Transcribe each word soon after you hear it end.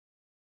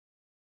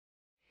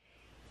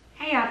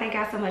thank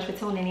y'all so much for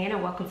tuning in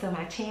and welcome to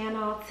my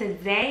channel.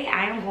 Today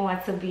I am going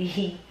to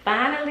be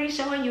finally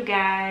showing you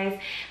guys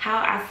how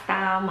I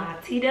style my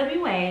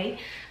TWA.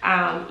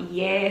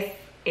 Yes,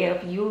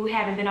 if you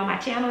haven't been on my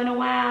channel in a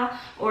while,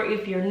 or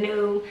if you're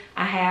new,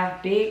 I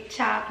have big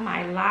chopped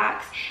my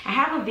locks. I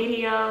have a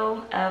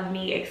video of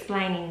me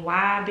explaining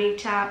why I big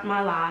chopped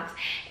my locks,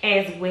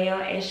 as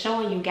well as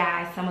showing you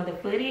guys some of the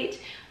footage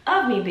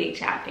of me big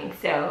chopping.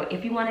 So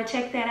if you want to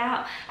check that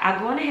out, I'll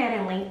go ahead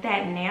and link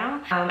that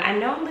now. I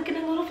know I'm looking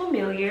a little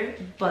familiar,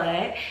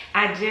 but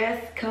I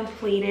just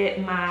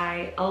completed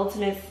my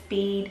ultimate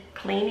speed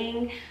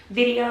cleaning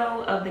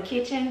video of the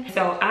kitchen.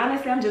 So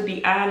honestly, I'm just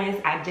be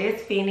honest, I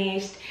just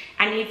finished.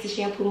 I need to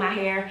shampoo my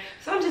hair,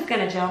 so I'm just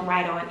gonna jump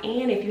right on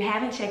in. If you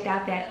haven't checked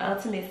out that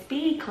ultimate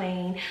speed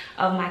clean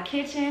of my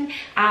kitchen,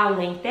 I'll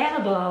link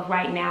that above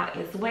right now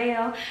as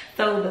well.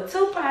 So the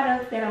two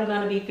products that I'm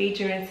gonna be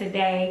featuring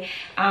today,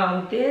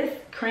 this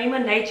Cream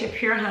of Nature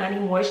Pure Honey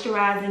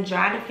Moisturizing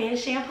Dry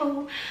Defense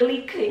Shampoo.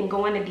 Really couldn't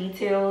go into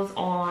details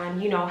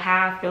on,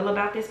 how I feel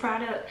about this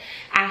product.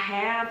 I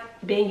have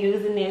been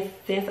using this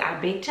since I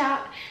big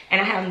chopped, and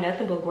I have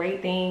nothing but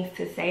great things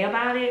to say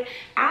about it.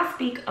 I'll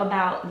speak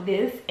about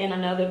this in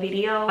another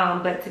video,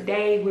 but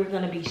today we're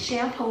going to be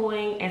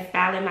shampooing and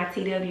styling my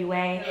TWA.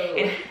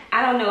 And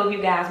I don't know if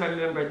you guys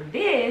remember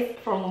this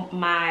from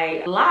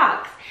my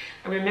Locs.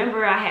 I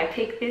remember I had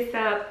picked this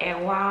up at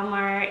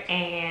Walmart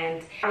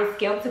and I was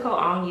skeptical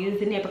on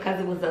using it because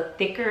it was a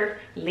thicker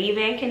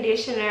leave-in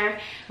conditioner.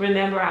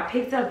 Remember, I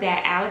picked up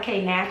that Real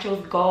K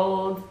Naturals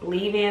Gold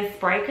leave-in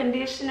spray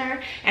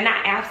conditioner and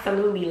I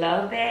absolutely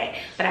love that.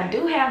 But I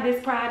do have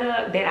this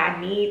product that I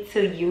need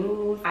to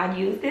use. I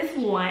used this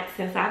once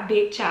since I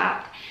big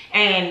chopped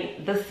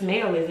and the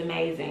smell is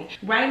amazing.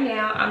 Right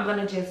now, I'm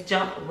gonna just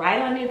jump right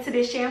on into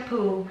this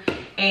shampoo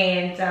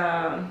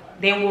and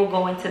then we'll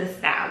go into the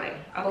styling.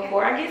 Okay.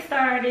 Before I get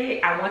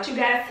started, I want you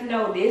guys to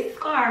know this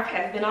scarf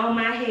has been on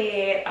my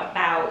head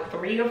about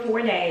 3 or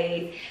 4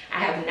 days. I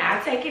have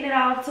not taken it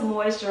off to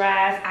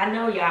moisturize. I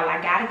know y'all,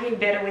 I gotta get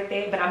better with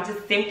it, but I'm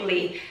just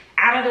simply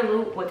out of the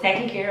loop with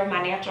taking care of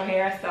my natural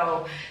hair.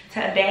 So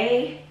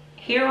today,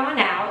 here on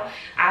out,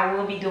 I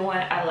will be doing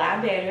a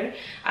lot better.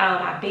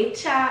 I big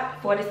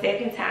chopped for the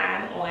second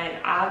time on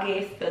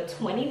August the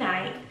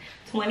 29th,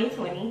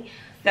 2020.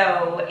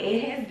 So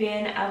it has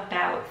been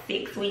about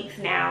 6 weeks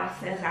now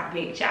since I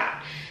big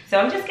chopped. So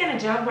I'm just gonna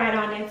jump right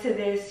on into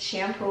this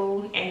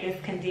shampoo and this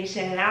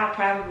condition, and I'll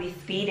probably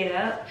speed it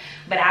up,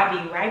 but I'll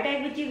be right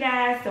back with you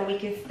guys so we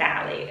can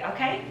style it,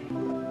 okay?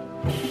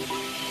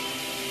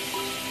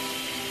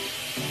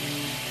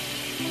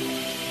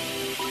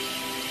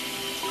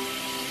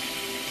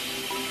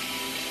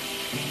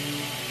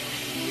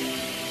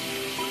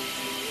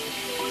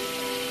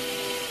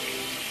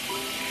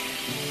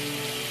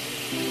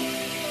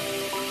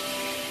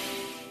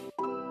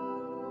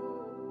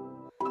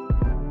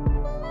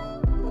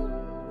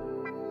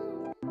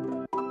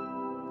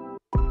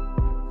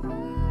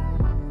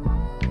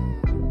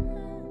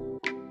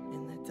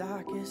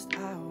 Darkest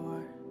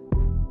hour,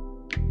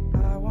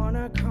 I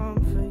wanna come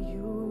for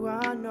you.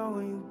 I know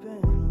you've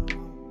been alone.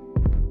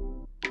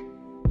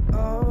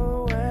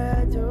 Oh,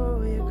 where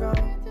do you go?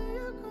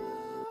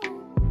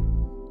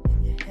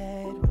 In your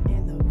head when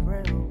in the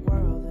real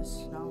world is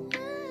snow.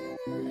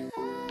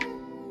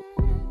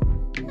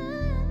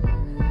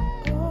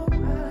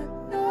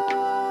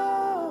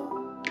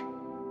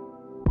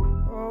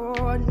 Oh,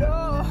 I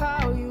know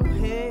how you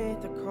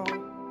hate the cold.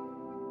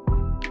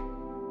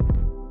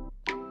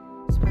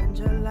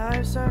 Your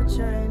life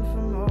searching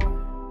for more.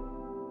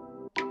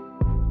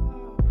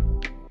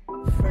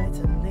 Afraid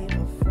to leave,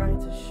 afraid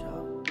to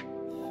show.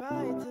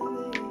 Fight to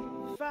leave,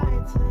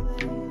 fight to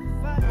leave,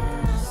 fight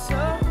to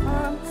show.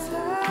 Sometimes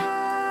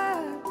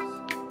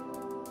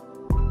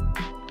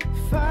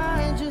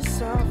find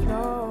yourself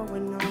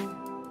knowing no.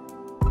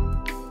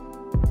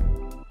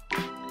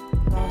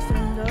 Lost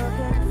and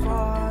looking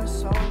for a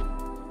soul.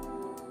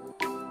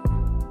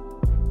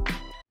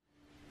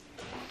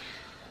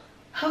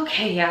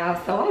 Okay, y'all,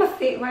 so I'm gonna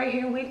sit right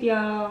here with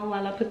y'all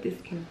while I put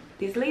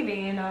this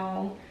leave-in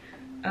on.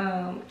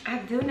 I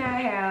do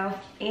not have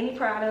any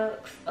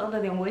products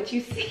other than what you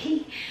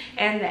see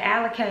and the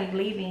Real K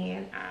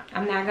leave-in.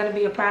 I'm not gonna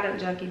be a product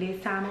junkie this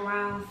time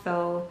around,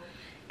 so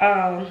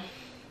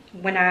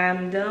when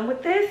I'm done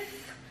with this,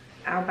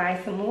 I'll buy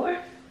some more.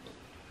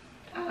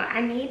 I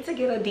need to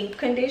get a deep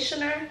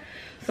conditioner,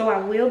 so I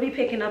will be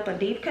picking up a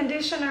deep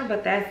conditioner,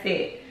 but that's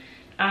it.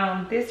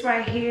 This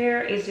right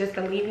here is just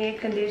a leave-in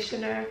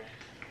conditioner,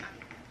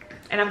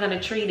 and I'm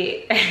gonna treat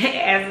it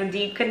as a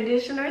deep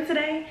conditioner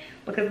today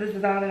because this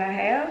is all that I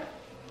have.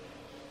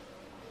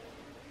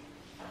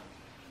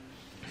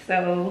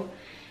 So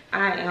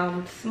I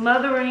am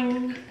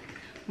smothering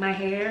my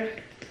hair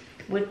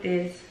with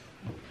this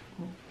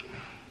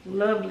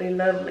lovely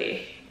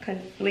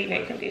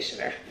leave-in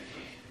conditioner,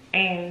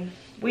 and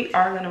we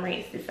are gonna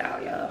rinse this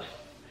out, y'all.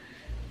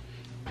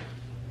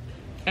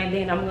 And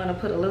then I'm gonna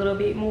put a little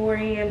bit more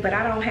in, but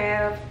I don't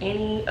have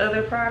any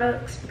other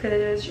products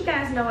because you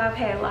guys know I've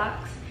had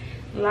Locs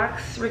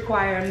Locs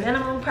require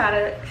minimum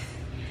products,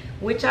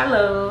 which I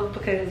love,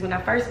 because when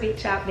I first big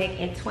chopped back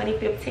in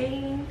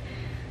 2015,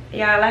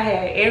 y'all, I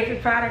had every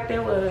product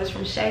there was,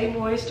 from Shea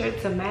Moisture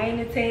to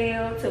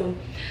Magnetel to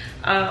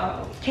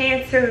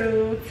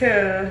Cantu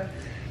to,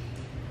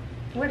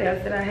 what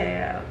else did I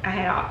have? I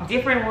had all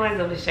different ones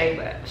of the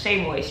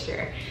Shea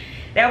Moisture.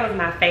 That was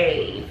my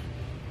fave.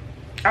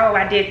 Oh,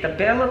 I did the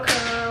Bella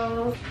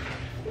Curls.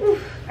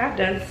 Oof, I've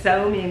done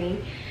so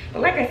many.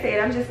 But like I said,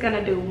 I'm just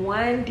gonna do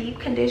one deep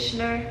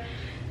conditioner.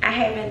 I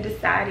haven't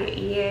decided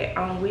yet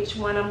on which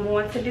one I'm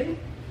going to do,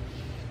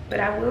 but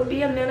I will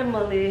be a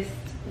minimalist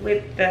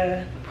with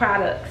the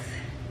products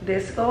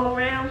this go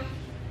around.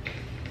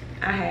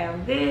 I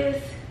have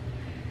this,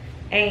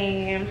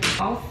 and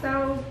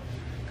also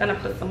gonna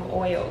put some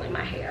oil in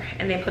my hair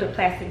and then put a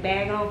plastic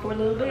bag on for a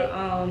little bit.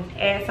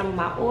 Add some of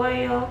my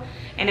oil.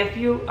 And if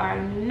you are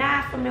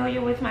not familiar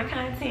with my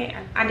content,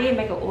 I did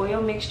make an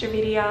oil mixture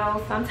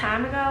video some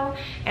time ago,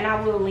 and I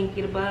will link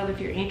it above if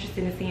you're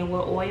interested in seeing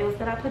what oils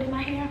that I put in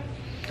my hair.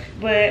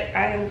 But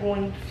I am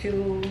going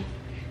to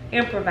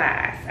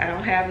improvise. I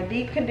don't have a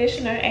deep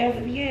conditioner as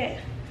of yet,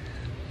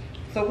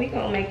 so we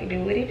gonna make it do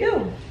what it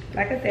do.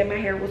 Like I said, my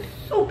hair was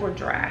super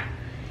dry,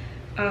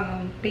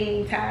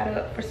 being tied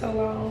up for so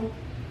long.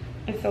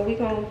 And so we're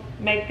gonna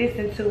make this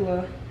into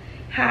a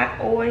hot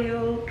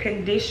oil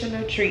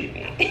conditioner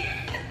treatment.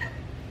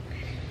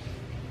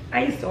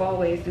 I used to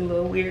always do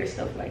little weird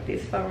stuff like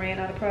this if I ran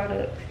out of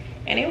products,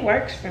 and it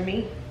works for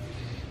me.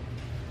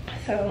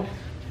 So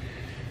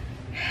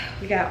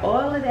we got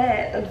all of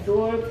that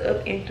absorbed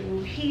up and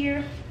through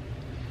here,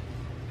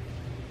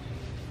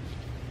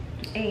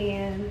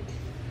 and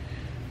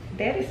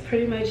that is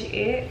pretty much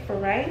it for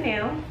right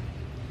now.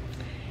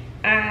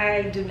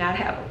 I do not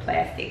have a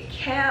plastic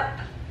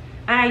cap.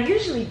 I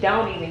usually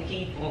don't even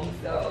keep them,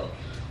 so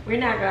we're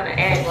not gonna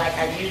act like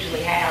I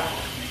usually have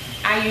them.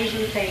 I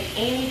usually take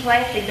any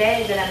plastic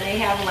bag that I may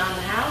have around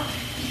the house,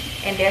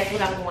 and that's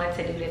what I'm going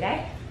to do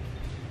today.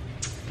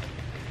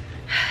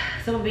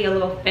 So I'm gonna be a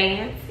little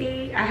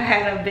fancy. I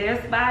had a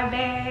Best Buy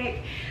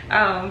bag,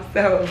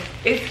 so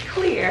it's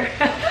clear.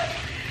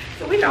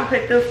 So we're gonna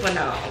put this one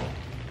on,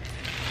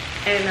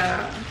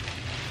 and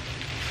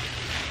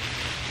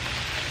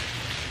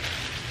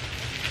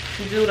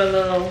do the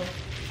little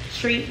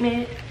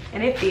treatment,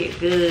 and it fit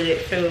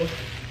good too.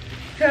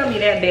 Tell me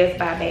that Best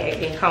Buy bag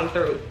didn't come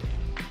through.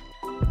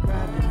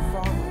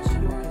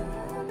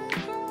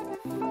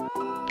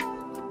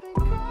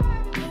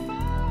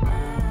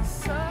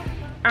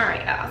 All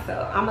right, y'all,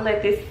 so I'm gonna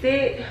let this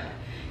sit,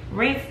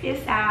 rinse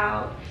this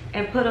out,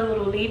 and put a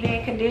little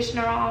leave-in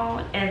conditioner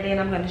on, and then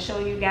I'm gonna show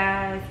you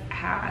guys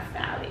how I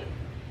style it.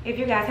 If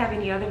you guys have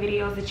any other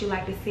videos that you'd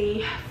like to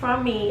see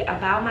from me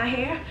about my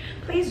hair,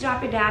 please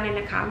drop it down in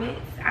the comments.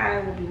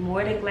 I will be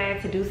more than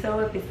glad to do so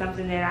if it's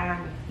something that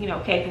I'm, you know,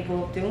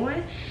 capable of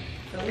doing.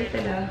 So we're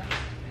gonna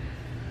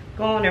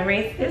go on and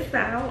rinse this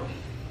out.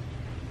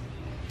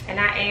 And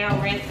I am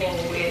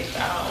rinsing with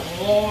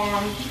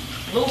warm,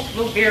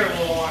 very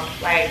warm,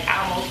 like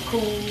almost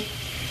cool.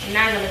 I'm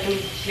not gonna do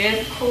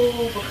just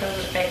cool because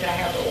of the fact that I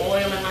have the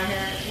oil in my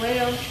hair as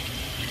well.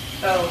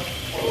 So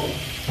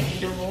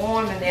do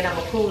warm, and then I'm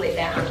gonna cool it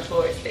down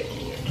towards the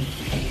end.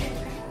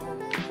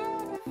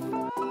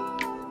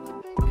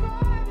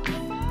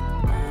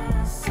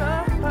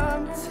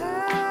 Sometimes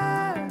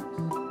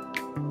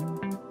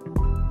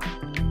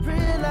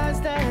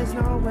realize there's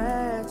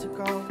nowhere to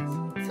go.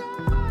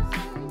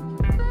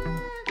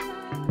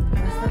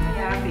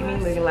 Y'all see me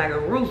looking like a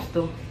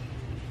rooster.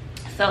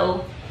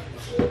 So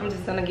I'm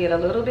just gonna get a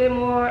little bit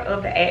more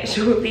of the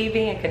actual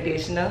leave-in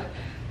conditioner.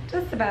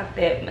 Just about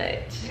that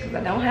much, because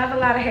I don't have a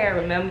lot of hair,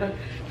 remember?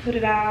 Put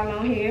it all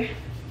on here.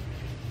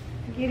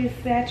 Get it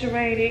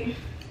saturated.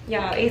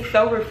 Y'all, it's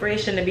so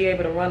refreshing to be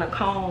able to run a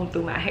comb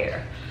through my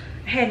hair.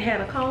 I hadn't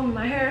had a comb in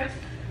my hair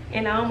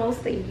in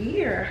almost a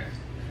year.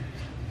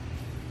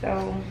 So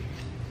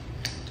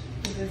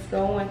I'm just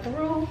going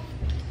through.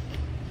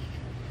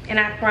 And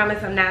I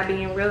promise I'm not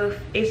being rough.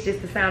 It's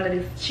just the sound of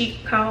this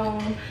cheap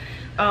comb.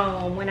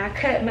 When I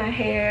cut my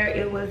hair,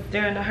 it was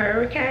during the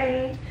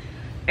hurricane,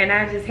 and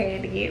I just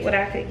had to get what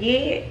I could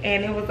get,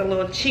 and it was a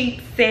little cheap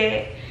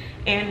set,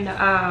 and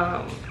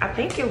I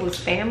think it was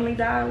Family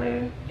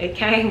Dollar. It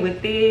came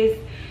with this,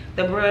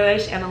 the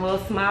brush, and a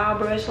little small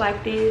brush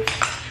like this.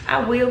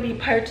 I will be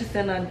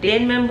purchasing a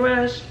Denman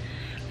brush.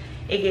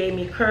 It gave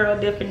me curl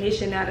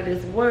definition out of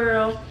this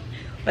world,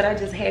 but I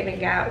just haven't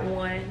got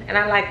one, and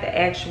I like the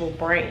actual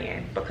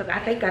brand because I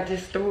think I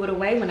just threw it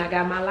away when I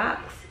got my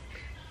locks,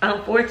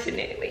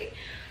 unfortunately.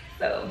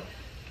 So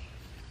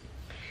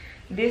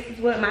this is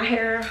what my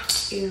hair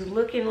is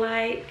looking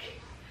like.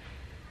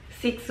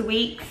 6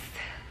 weeks,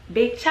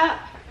 big chop.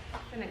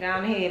 I'm gonna go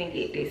ahead and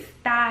get this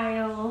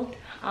styled.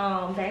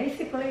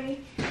 Basically,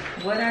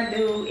 what I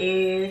do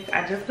is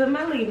I just put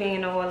my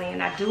leave-in oil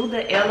in. I do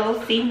the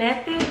LOC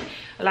method.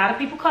 A lot of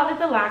people call it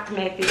the locked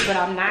method, but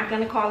I'm not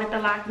gonna call it the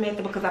locked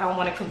method because I don't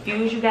want to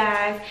confuse you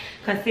guys,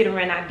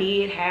 considering I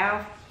did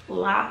have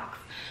locks.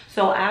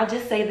 So I'll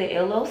just say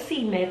the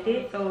LOC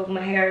method. So if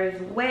my hair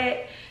is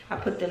wet, I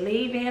put the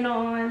leave-in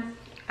on.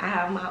 I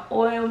have my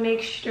oil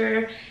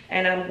mixture,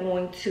 and I'm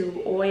going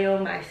to oil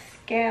my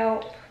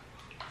scalp.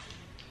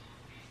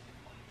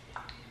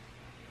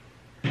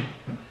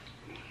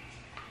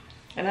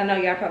 And I know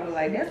y'all probably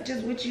like, that's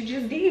just what you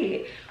just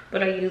did.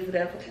 But I use it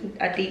as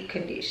a deep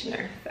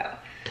conditioner, so.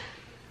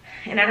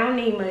 And I don't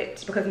need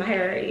much because my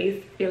hair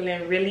is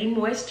feeling really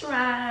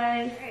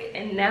moisturized.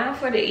 And now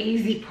for the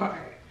easy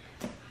part.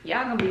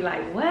 Y'all gonna be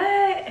like,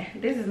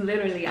 what? This is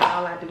literally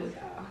all I do,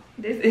 y'all.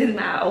 This is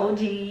my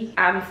OG.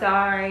 I'm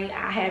sorry,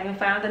 I haven't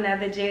found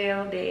another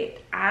gel that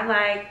I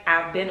like.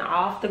 I've been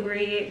off the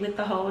grid with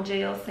the whole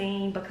gel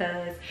scene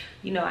because,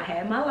 you know, I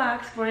had my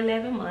locks for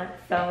 11 months.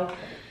 So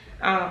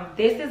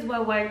this is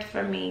what worked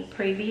for me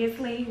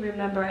previously.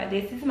 Remember,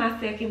 this is my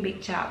second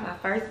big chop. My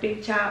first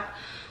big chop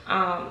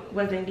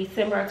was in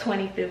December of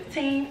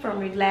 2015, from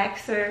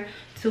relaxer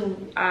to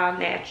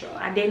natural.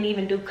 I didn't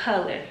even do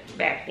color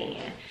back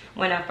then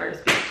when I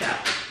first big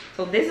chopped.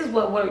 So this is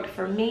what worked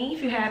for me.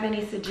 If you have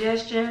any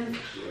suggestions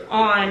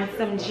on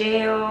some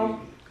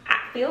gel,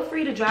 feel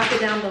free to drop it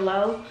down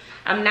below.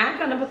 I'm not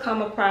gonna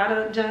become a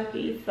product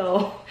junkie,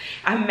 so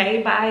I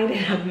may buy it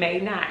and I may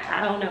not,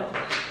 I don't know.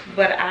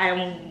 But I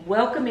am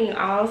welcoming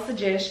all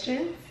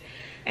suggestions.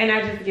 And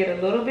I just get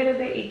a little bit of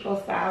the Eco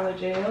Styler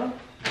gel.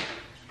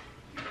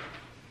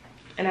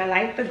 And I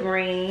like the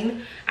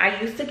green.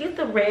 I used to get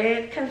the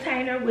red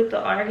container with the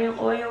argan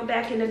oil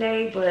back in the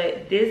day,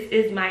 but this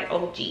is my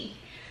OG.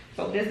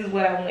 So this is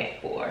what I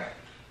went for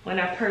when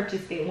I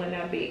purchased it, when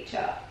I big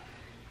chopped.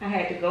 I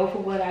had to go for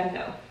what I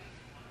know.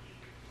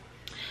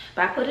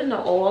 By putting the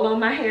oil on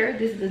my hair,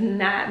 this does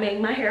not make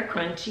my hair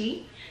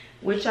crunchy,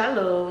 which I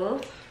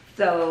love.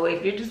 So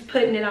if you're just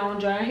putting it on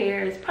dry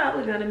hair, it's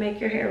probably gonna make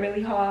your hair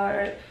really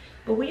hard.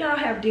 But we all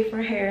have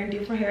different hair and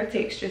different hair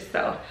textures,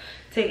 so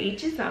to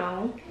each his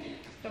own.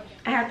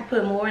 I have to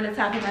put more in the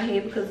top of my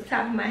head because the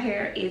top of my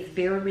hair is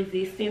very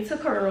resistant to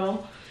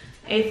curl.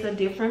 It's a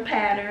different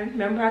pattern.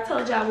 Remember I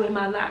told y'all with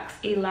my locks,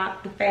 it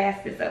locked the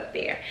fastest up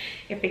there.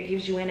 If it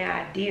gives you any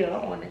idea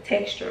on the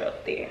texture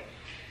up there.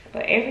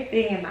 But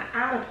everything in my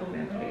outer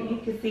perimeter, you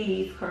can see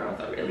these curls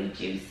are really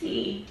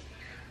juicy.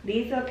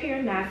 These up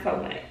here, not so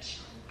much.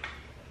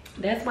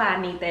 That's why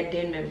I need that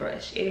Denman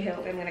brush. It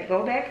helps. I'm gonna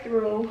go back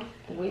through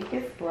with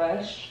this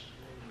brush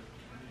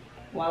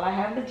while I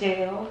have the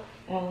gel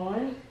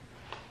on.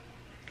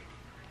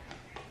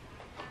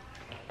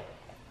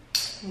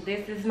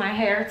 This is my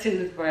hair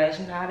toothbrush,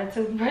 not a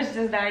toothbrush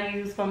that I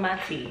use for my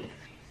teeth.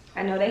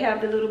 I know they have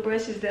the little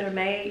brushes that are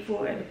made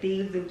for it, but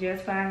these do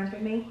just fine for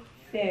me.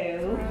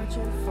 So,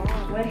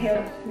 what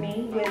helps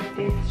me with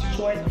this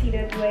short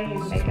TWA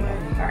is making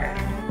a part.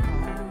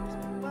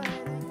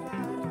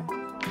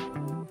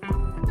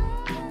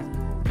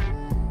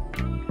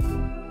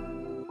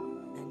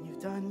 And you've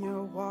done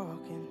your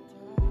walking,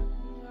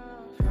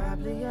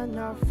 probably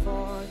enough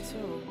for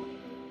two.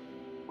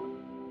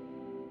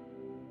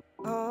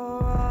 Oh,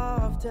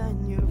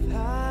 often you've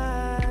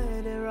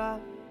had it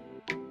rough,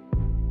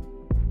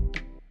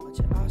 but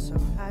you also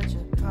had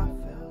your cup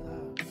filled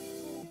up.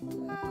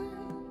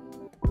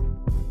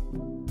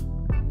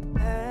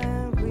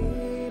 And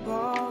we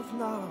both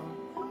know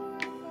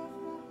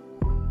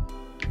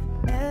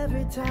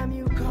every time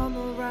you come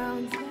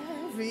around,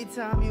 every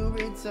time you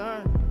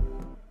return,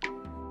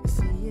 you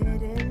see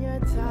it in your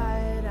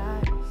tired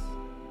eyes.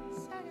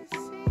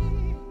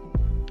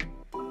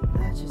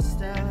 That you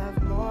still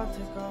have more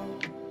to go.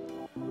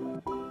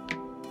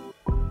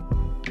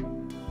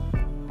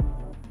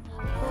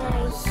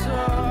 Oh,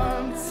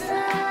 sometimes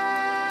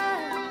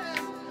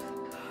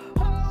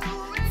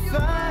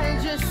find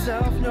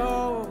yourself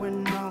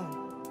knowing no,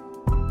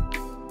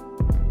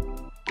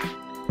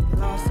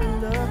 lost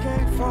and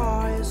looking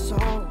for your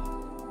soul,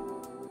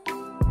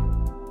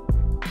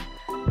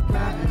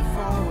 grabbing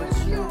for what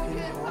you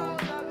can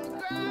hold.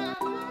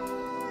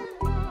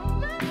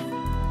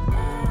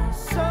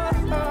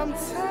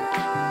 Sometimes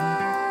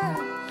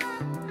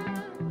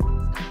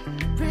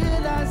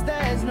realize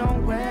there's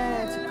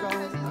nowhere to go,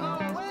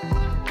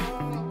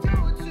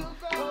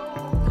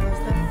 'cause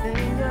the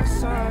thing you're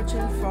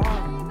searching for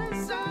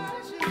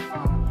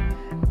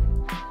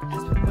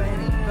has been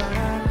waiting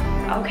back.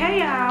 Okay,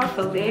 y'all,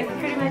 so that's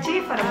pretty much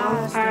it for the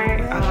most part.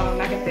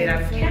 Like I said,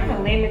 I'm kind of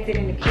limited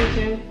in the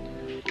kitchen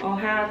on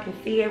how I can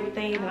see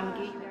everything, but I'm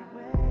getting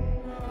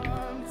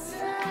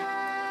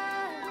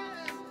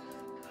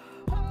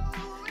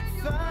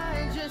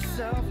Find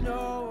yourself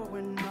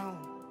knowing no,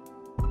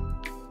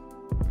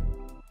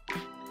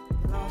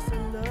 lost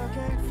and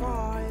looking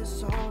for your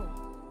soul,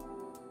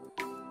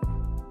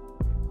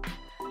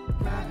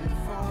 grabbing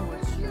for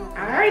what you can.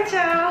 Alright,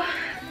 y'all,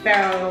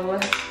 so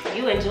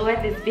you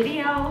enjoyed this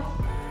video,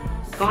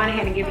 go on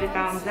ahead and give it a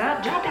thumbs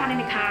up. Drop down in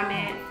the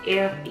comments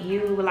if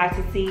you would like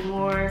to see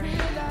more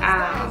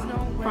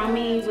from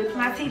me with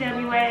my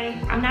TWA.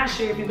 I'm not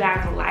sure if you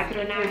guys will like it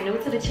or not. If you're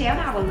new to the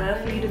channel, I would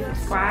love for you to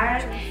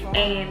subscribe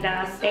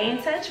and stay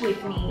in touch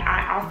with me.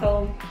 I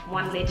also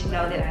want to let you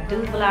know that I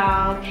do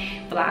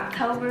vlog.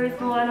 Vlogtober is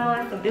going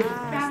on, so this is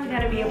probably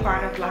going to be a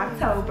part of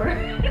Vlogtober.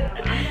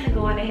 I'm going to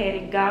go on ahead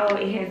and go.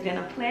 It has been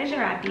a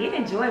pleasure. I did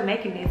enjoy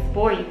making this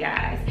for you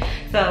guys.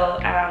 So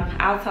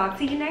I'll talk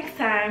to you next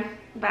time.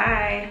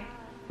 Bye.